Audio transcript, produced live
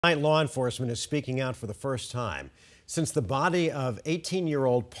Tonight, law enforcement is speaking out for the first time since the body of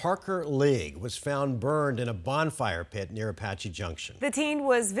 18-year-old Parker League was found burned in a bonfire pit near Apache Junction. The teen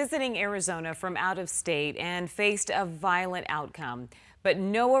was visiting Arizona from out of state and faced a violent outcome, but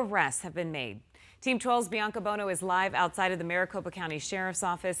no arrests have been made. Team 12's Bianca Bono is live outside of the Maricopa County Sheriff's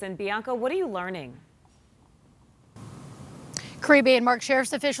Office. And Bianca, what are you learning? Caribe and Mark,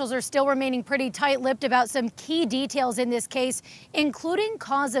 sheriff's officials are still remaining pretty tight-lipped about some key details in this case, including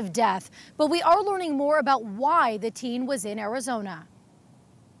cause of death. But we are learning more about why the teen was in Arizona.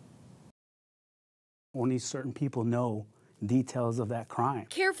 Only certain people know details of that crime.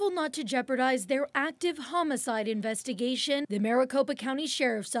 Careful not to jeopardize their active homicide investigation, the Maricopa County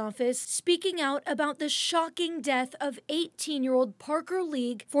Sheriff's Office speaking out about the shocking death of 18-year-old Parker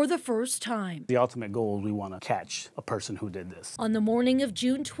League for the first time. The ultimate goal is we want to catch a person who did this. On the morning of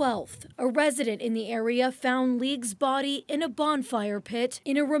June 12th, a resident in the area found League's body in a bonfire pit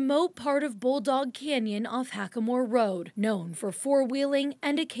in a remote part of Bulldog Canyon off Hackamore Road, known for four-wheeling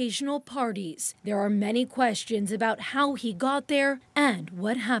and occasional parties. There are many questions about how he got there and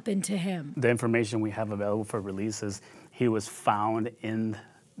what happened to him. The information we have available for release is he was found in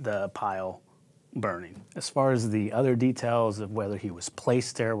the pile burning. As far as the other details of whether he was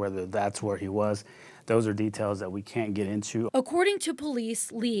placed there, whether that's where he was, those are details that we can't get into. According to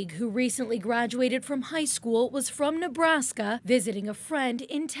police, League, who recently graduated from high school, was from Nebraska visiting a friend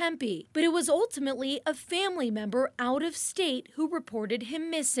in Tempe. But it was ultimately a family member out of state who reported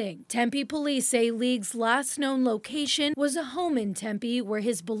him missing. Tempe police say League's last known location was a home in Tempe where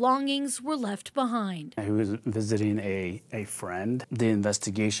his belongings were left behind. He was visiting a friend. The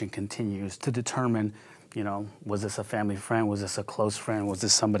investigation continues to determine, was this a family friend? Was this a close friend? Was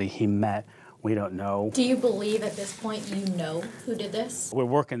this somebody he met? We don't know. Do you believe at this point you know who did this? We're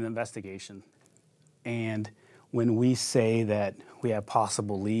working the investigation. And when we say that we have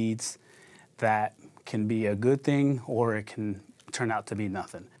possible leads, that can be a good thing or it can turn out to be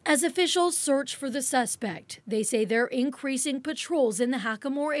nothing. As officials search for the suspect, they say they're increasing patrols in the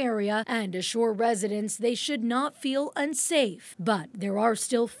Hackamore area and assure residents they should not feel unsafe. But there are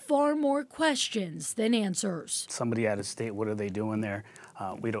still far more questions than answers. Somebody out of state, what are they doing there?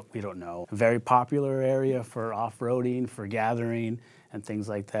 We don't know. A very popular area for off-roading, for gathering, and things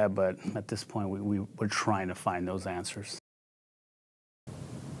like that. But at this point, we're trying to find those answers.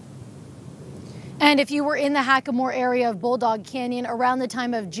 And if you were in the Hackamore area of Bulldog Canyon around the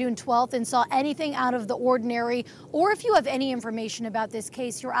time of June 12th and saw anything out of the ordinary, or if you have any information about this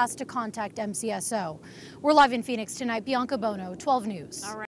case, you're asked to contact MCSO. We're live in Phoenix tonight. Bianca Bono, 12 News. All right.